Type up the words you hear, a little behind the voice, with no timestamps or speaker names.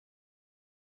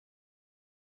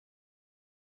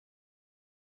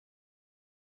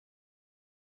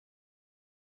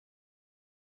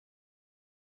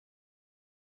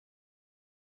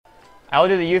I will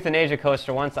do the euthanasia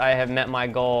coaster once I have met my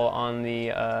goal on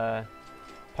the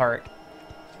park.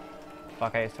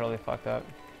 Fuck, I just totally fucked up.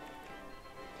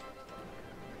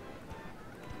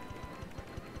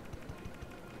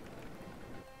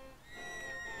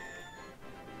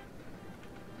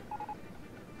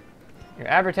 Your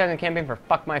advertising campaign for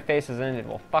Fuck My Face is ended.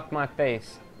 Well, fuck my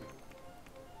face.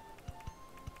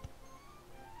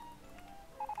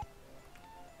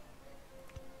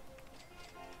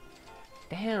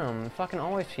 Damn, fucking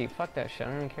always cheap. Fuck that shit.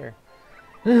 I don't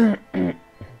even care.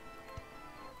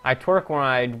 I twerk when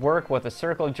I work with a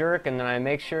circle jerk, and then I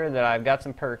make sure that I've got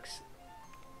some perks.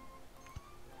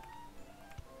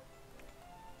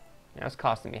 That's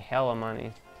costing me hella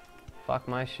money. Fuck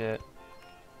my shit.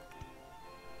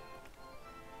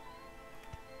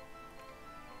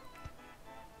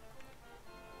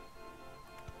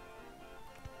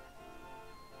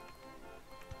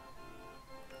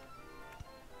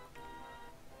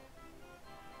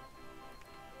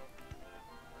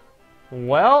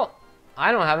 Well,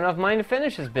 I don't have enough money to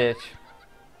finish this bitch.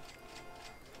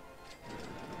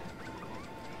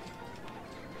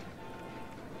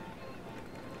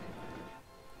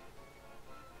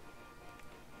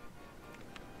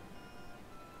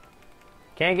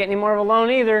 Can't get any more of a loan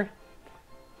either.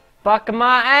 Fuck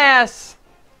my ass.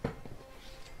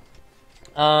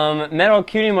 Metal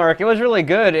Cutie Mark, it was really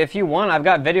good. If you want, I've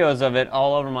got videos of it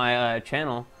all over my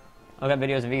channel. I've got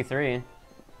videos of E3.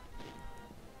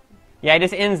 Yeah, it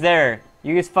just ends there.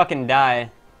 You just fucking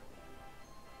die.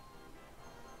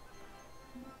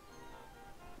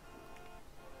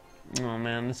 Oh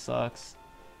man, this sucks.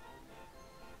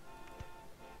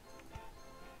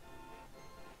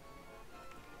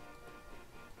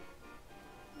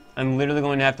 I'm literally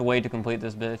going to have to wait to complete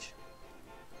this bitch.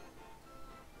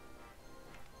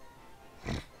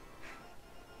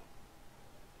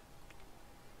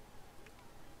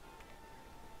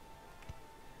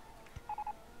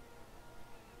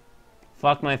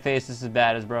 Fuck my face, this is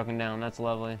bad, it's broken down. That's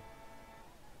lovely.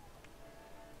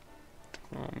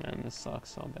 Oh man, this sucks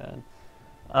so bad.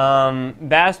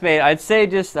 Bass bait, I'd say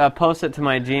just post it to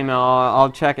my Gmail.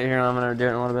 I'll check it here and I'm going to do it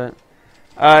in a little bit.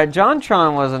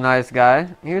 JohnTron was a nice guy.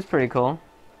 He was pretty cool.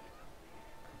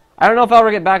 I don't know if I'll ever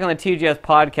get back on the TGS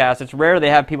podcast. It's rare they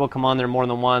have people come on there more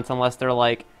than once unless they're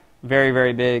like very,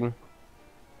 very big.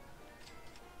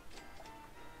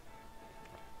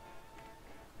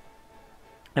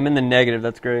 I'm in the negative,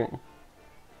 that's great.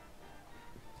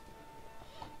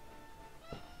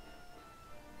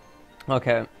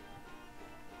 Okay.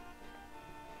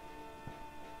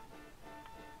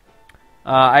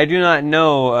 I do not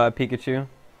know Pikachu.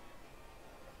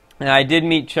 And I did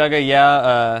meet Chugga,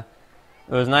 yeah.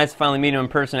 It was nice to finally meet him in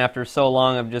person after so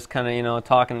long of just kind of, you know,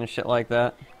 talking and shit like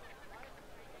that.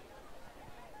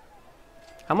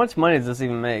 How much money does this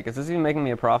even make? Is this even making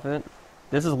me a profit?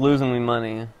 This is losing me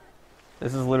money.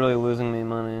 This is literally losing me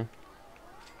money.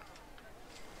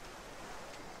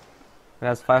 It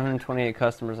has 528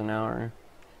 customers an hour.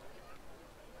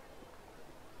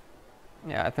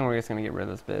 Yeah, I think we're just gonna get rid of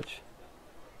this bitch.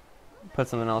 Put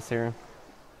something else here.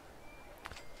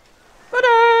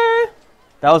 Ta-da!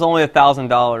 That was only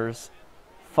 $1,000.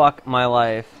 Fuck my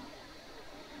life.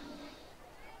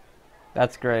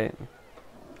 That's great.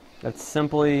 That's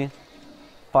simply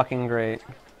fucking great.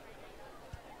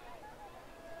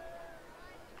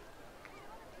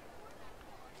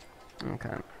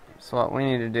 Okay, so what we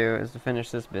need to do is to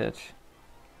finish this bitch.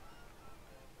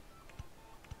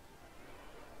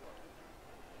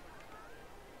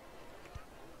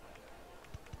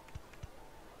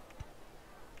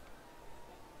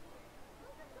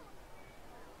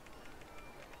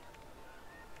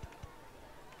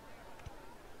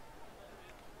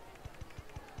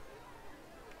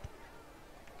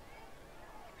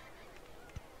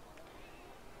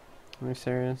 Are you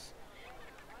serious?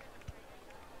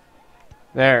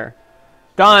 There.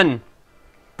 Done!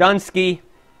 Dunsky.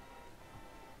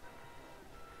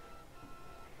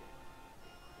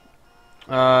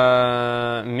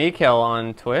 Mikael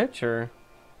on Twitch, or?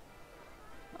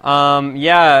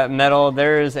 Yeah, Metal,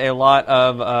 there's a lot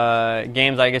of,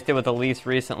 games I just did with Elise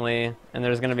recently, and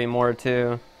there's gonna be more,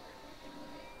 too.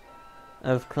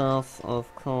 Of course,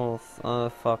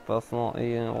 fuck, that's not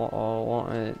even what I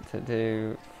wanted to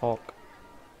do. Fuck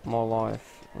my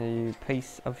life, you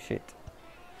piece of shit.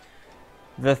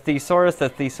 The thesaurus, the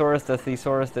thesaurus, the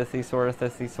thesaurus, the thesaurus, the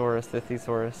thesaurus, the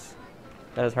thesaurus.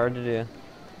 That is hard to do.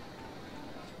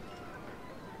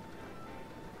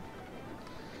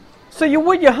 So you're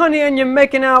with your honey and you're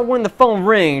making out when the phone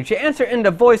rings. You answer and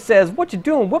the voice says, "What you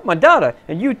doing with my daughter?"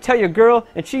 And you tell your girl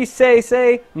and she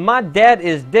say, "My dad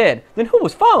is dead." Then who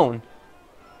was phone?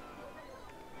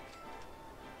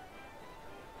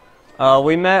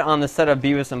 We met on the set of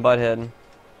Beavis and Butthead.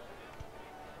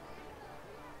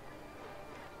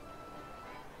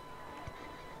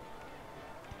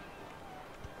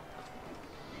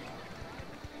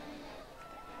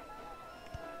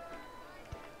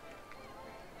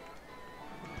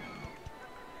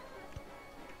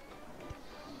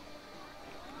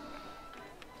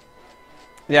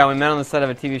 Yeah, we met on the set of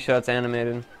a TV show that's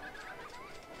animated.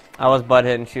 I was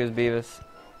Butthead and she was Beavis.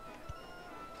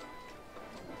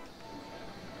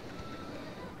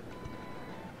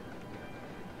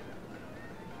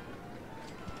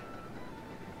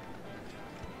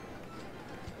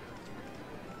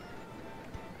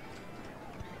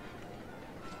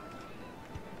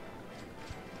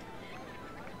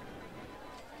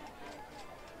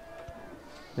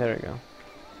 There we go.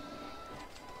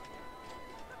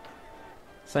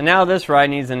 So now this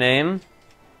ride needs a name.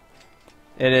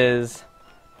 It is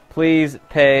Please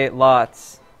Pay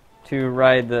Lots to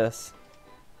Ride This.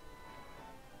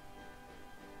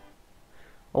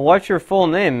 Well, what's your full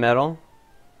name, Metal?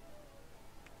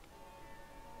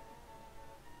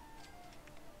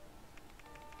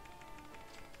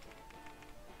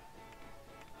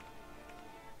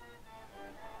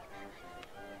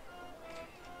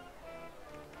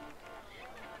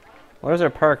 What is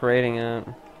our park rating at?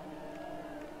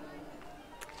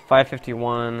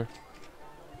 551.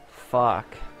 Fuck.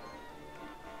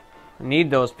 I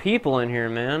need those people in here,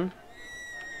 man.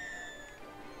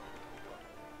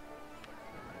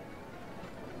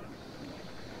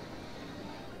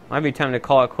 Might be time to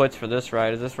call it quits for this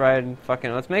ride. Is this ride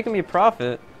fucking... It's making me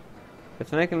profit.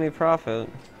 It's making me profit.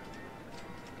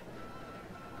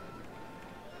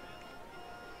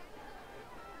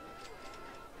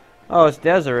 Oh, it's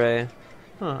Desiree.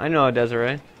 Huh, I know a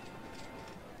Desiree.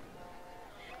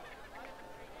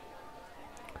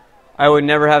 I would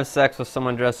never have sex with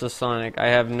someone dressed as Sonic. I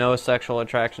have no sexual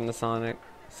attraction to Sonic.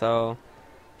 So,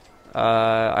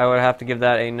 I would have to give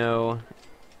that a no.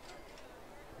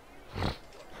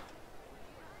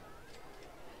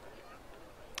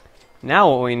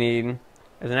 Now what we need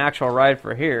is an actual ride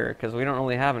for here, because we don't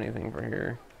really have anything for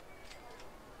here.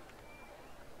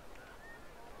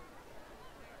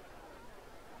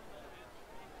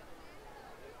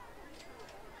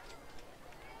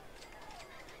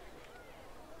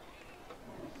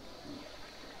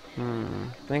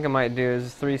 I think I might do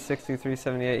is 360,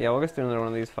 378. Yeah, we'll just do another one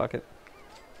of these. Fuck it.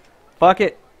 Fuck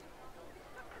it.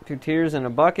 2 tiers in a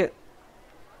bucket.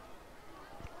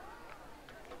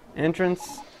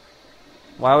 Entrance.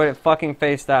 Why would it fucking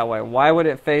face that way? Why would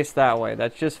it face that way?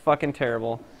 That's just fucking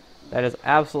terrible. That is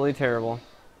absolutely terrible.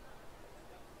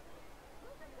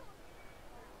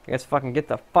 I guess fucking get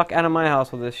the fuck out of my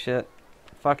house with this shit.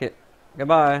 Fuck it.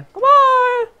 Goodbye. Goodbye!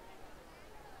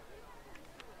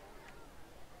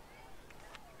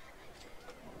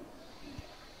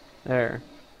 There.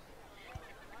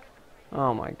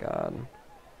 Oh my god.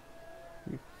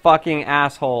 You fucking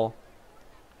asshole.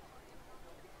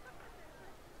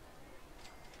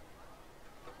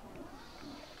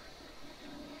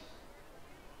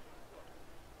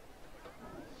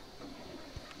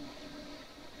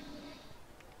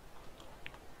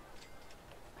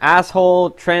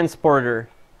 Asshole transporter.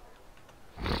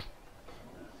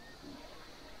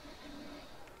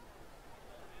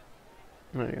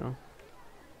 There you go.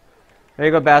 There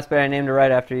you go, Bass Bear. I named it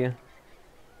right after you.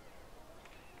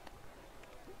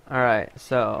 Alright,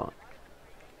 so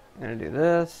I'm gonna do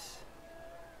this.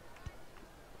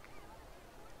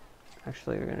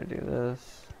 Actually, we're gonna do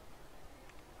this.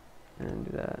 And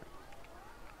do that.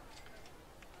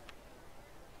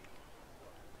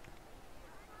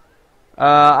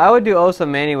 I would do Osa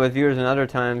Mania with viewers another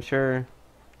time, sure.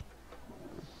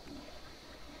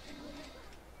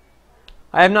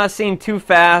 I have not seen Too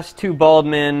Fast, 2 bald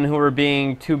men who are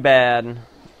being too bad.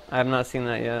 I have not seen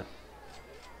that yet.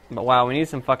 But wow, we need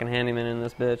some fucking handyman in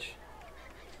this bitch.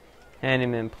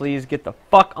 Handyman, please get the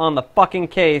fuck on the fucking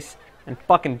case and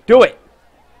fucking do it!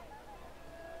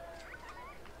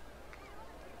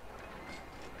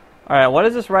 Alright, what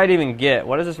does this ride even get?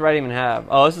 What does this ride even have?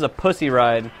 Oh, this is a pussy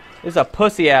ride. This is a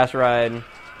pussy ass ride.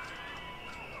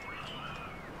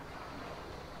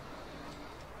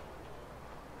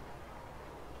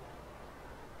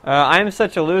 I'm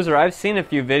such a loser. I've seen a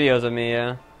few videos of me,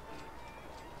 yeah.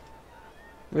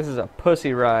 This is a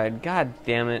pussy ride. God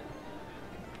damn it.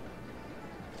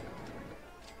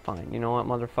 Fine, you know what,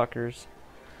 motherfuckers?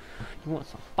 You want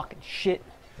some fucking shit?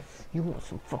 You want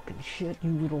some fucking shit, you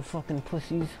little fucking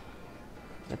pussies?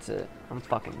 That's it. I'm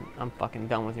fucking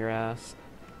done with your ass.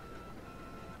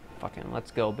 Fucking,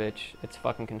 let's go, bitch. It's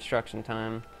fucking construction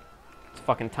time. It's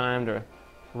fucking time to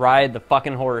ride the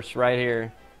fucking horse right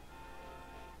here.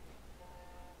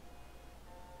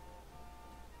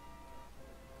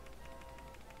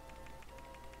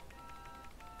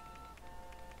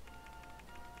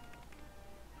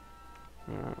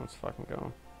 Let's fucking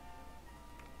go.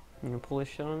 You gonna pull this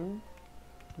shit on me?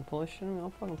 You pull this shit on me? I'll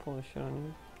fucking pull this shit on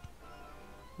you.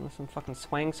 You want some fucking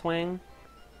swang swang?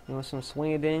 You want some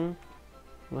swing a ding?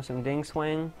 You want some ding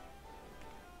swang?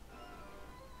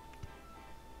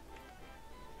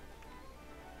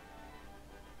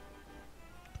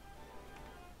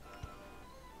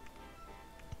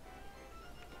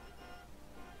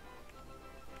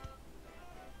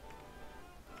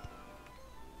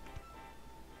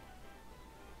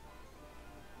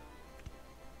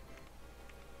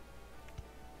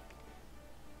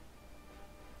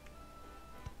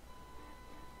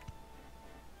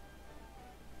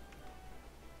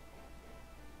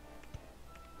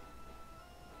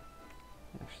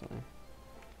 Actually.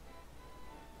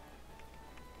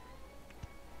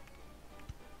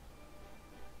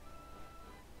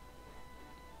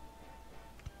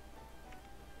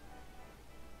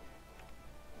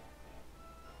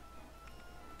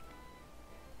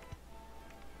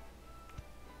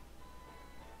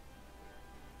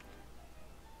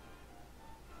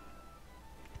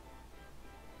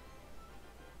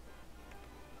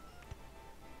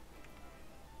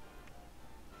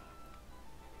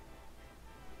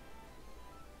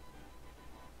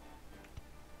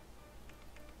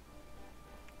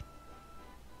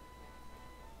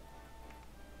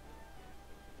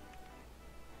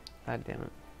 God damn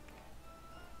it.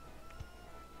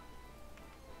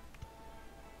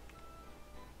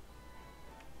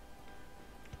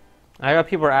 I got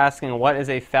people asking, what is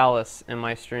a phallus in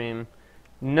my stream?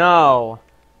 No.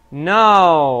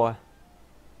 No.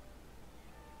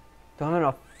 Don't have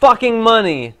enough fucking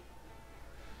money.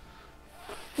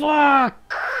 Fuck.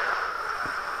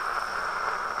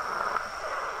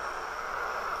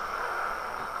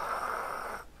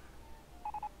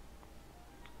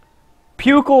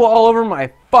 Pukal all over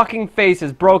my fucking face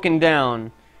is broken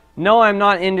down. No, I'm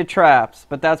not into traps,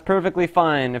 but that's perfectly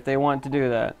fine if they want to do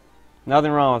that.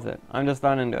 Nothing wrong with it. I'm just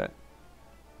not into it.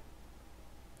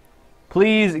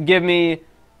 Please give me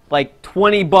like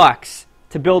 20 bucks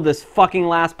to build this fucking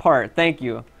last part. Thank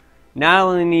you. Now I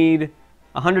only need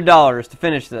 $100 to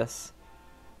finish this.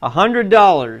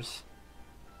 $100.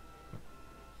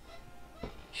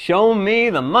 Show me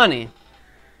the money.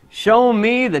 Show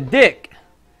me the dick.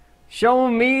 Show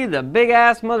me the big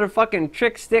ass motherfucking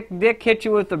trick stick dick. Hit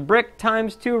you with the brick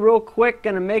 ×2 real quick.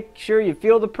 Gonna make sure you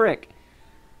feel the prick.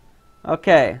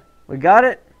 Okay, we got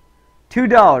it.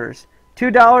 $2.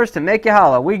 $2 to make you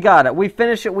holla. We got it. We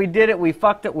finished it. We did it. We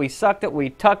fucked it. We sucked it. We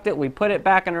tucked it. We put it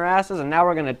back in our asses. And now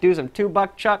we're gonna do some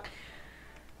 $2 chuck.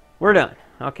 We're done.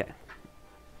 Okay.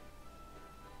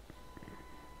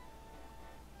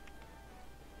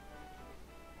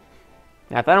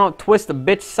 Now, if I don't twist the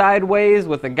bitch sideways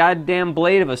with the goddamn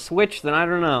blade of a switch, then I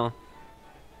don't know.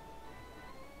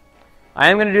 I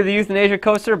am going to do the euthanasia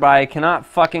coaster, but I cannot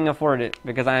fucking afford it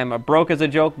because I am a broke as a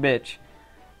joke bitch.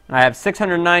 I have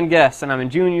 609 guests and I'm in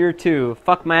junior 2.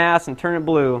 Fuck my ass and turn it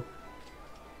blue.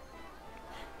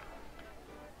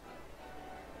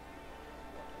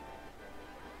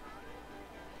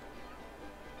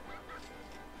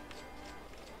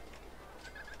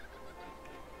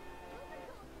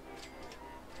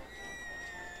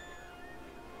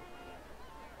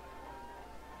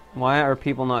 Why are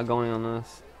people not going on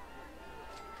this?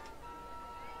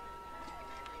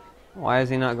 Why is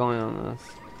he not going on this?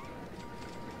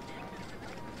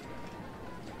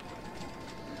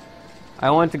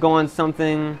 I want to go on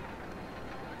something.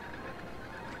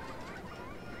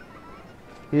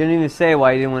 He didn't even say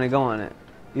why he didn't want to go on it.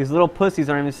 These little pussies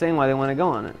aren't even saying why they want to go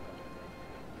on it.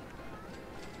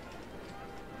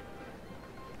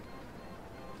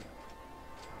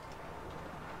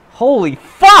 Holy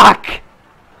fuck!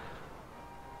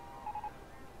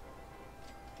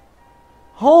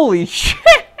 Holy shit!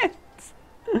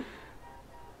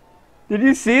 Did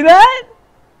you see that?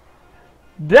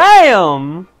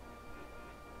 Damn!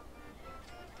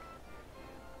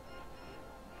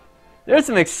 There's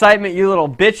some excitement, you little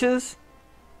bitches.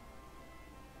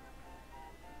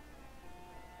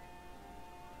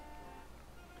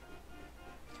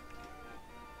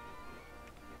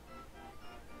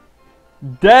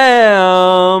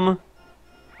 Damn!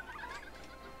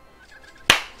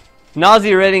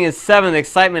 Nausea rating is 7,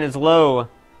 excitement is low.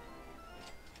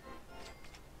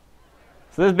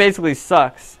 So this basically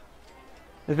sucks.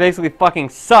 This basically fucking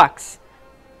sucks.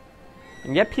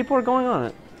 And yet people are going on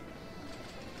it.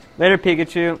 Later,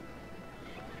 Pikachu.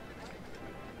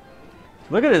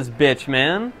 Look at this bitch,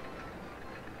 man.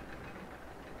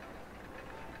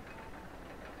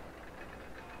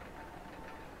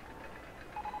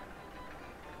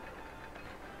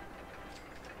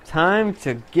 Time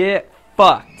to get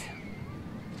fucked.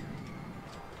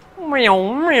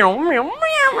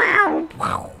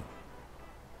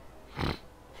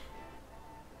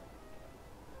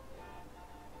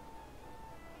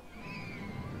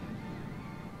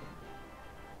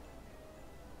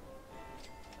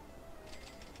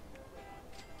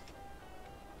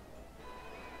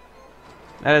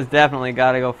 That has definitely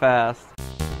got to go fast.